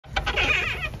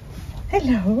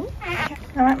Hello.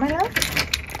 All right, my love?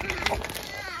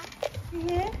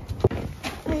 Yeah?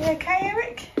 Are you okay,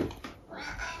 Eric?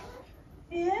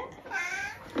 Yeah?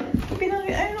 You've been on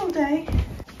your own all day.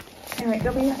 Eric,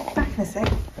 I'll be back in a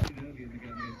sec.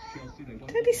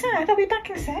 Don't be sad, I'll be back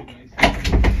in a sec.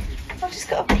 I've just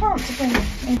got a plant to bring in.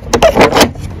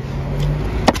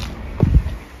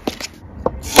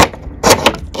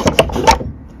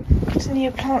 It's a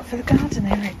new plant for the garden,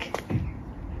 Eric.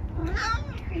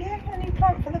 Yeah, a new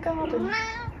plant for the garden.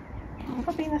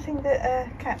 Probably nothing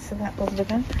that cats are that bothered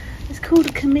about. It's called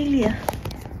a camellia.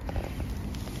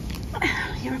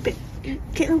 You're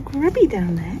getting all grubby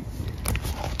down there.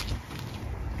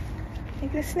 You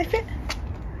gonna sniff it?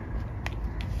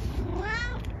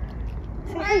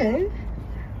 Say hello.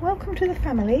 Welcome to the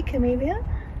family, Camellia.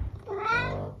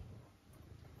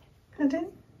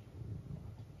 Pardon?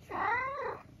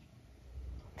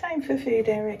 Time for food,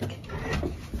 Eric.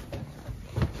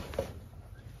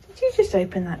 Did you just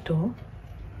open that door?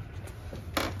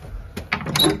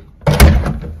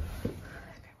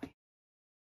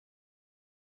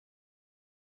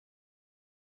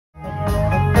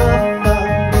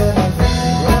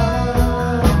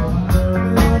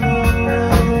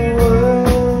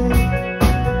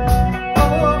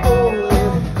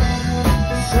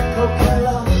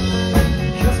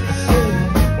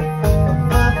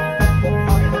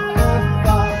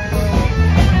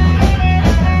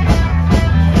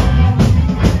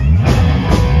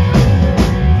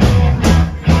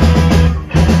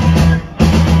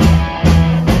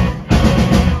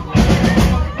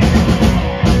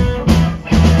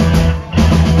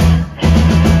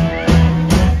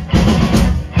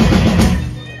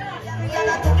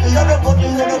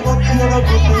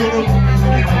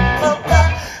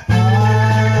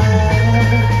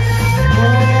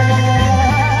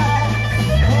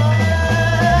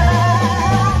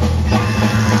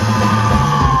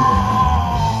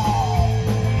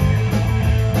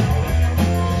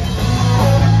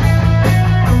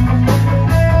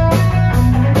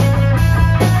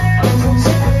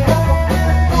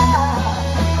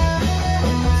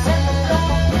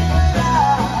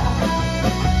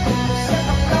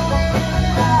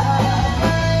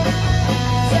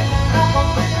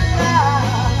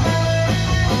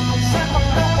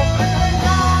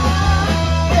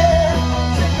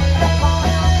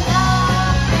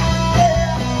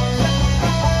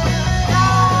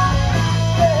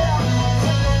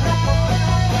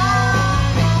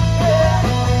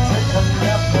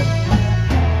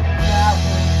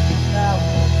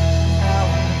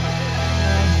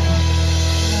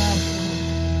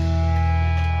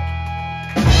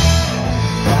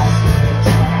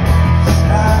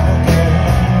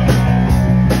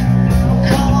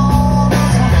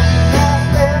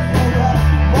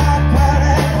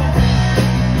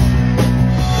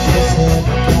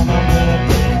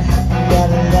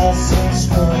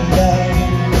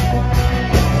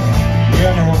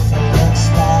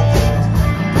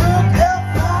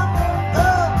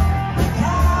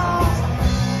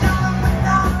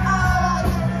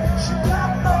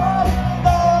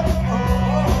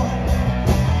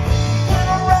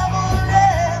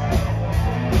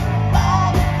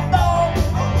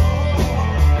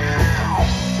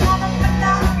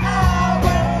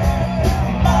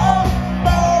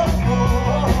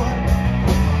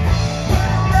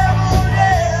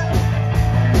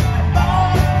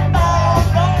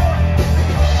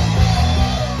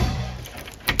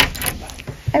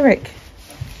 Eric,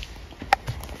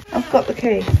 I've got the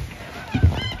key.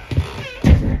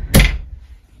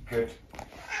 Good.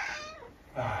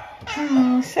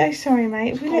 Oh, so sorry,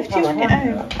 mate. We left you on your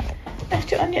own.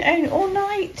 Left you on your own all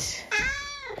night.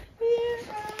 Yeah.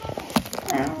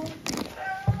 Meow.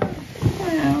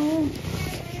 Meow.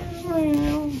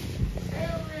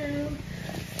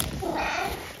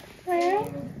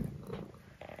 Meow.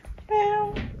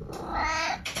 Meow.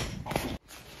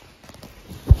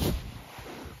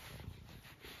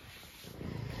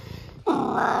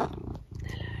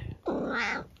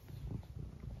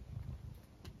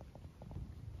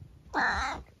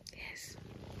 Yes.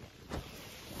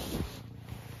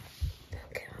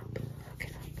 Don't get up. Don't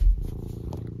get up.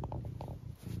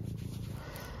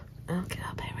 Don't get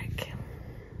up, Eric.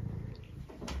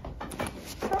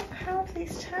 How have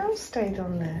these towels stayed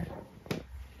on there?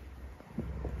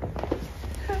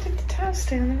 How did the towels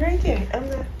stay on the radio? On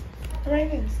the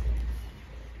radios?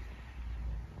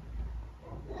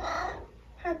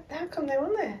 How come they're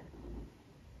on there?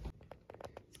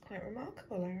 It's quite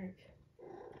remarkable, Eric.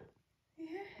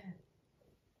 Yeah.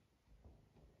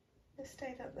 They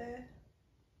stayed up there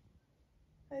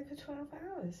over 12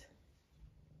 hours.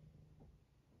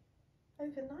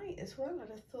 overnight as well. I'd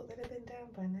have thought they'd have been down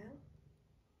by now.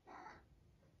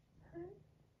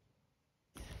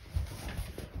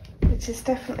 Which is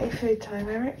definitely food time,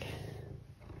 Eric.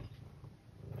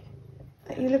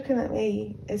 Are you looking at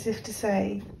me as if to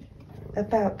say,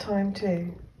 about time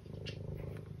too?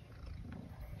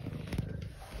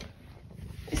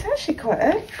 It's actually quite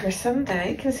early for a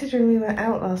Sunday, considering we were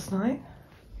out last night.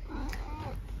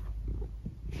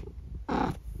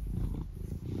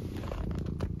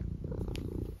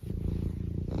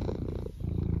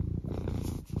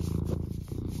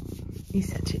 You're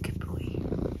such a good boy.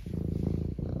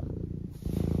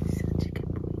 Such a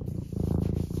good boy.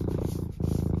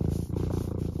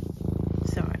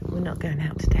 It's alright, we're not going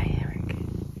out today.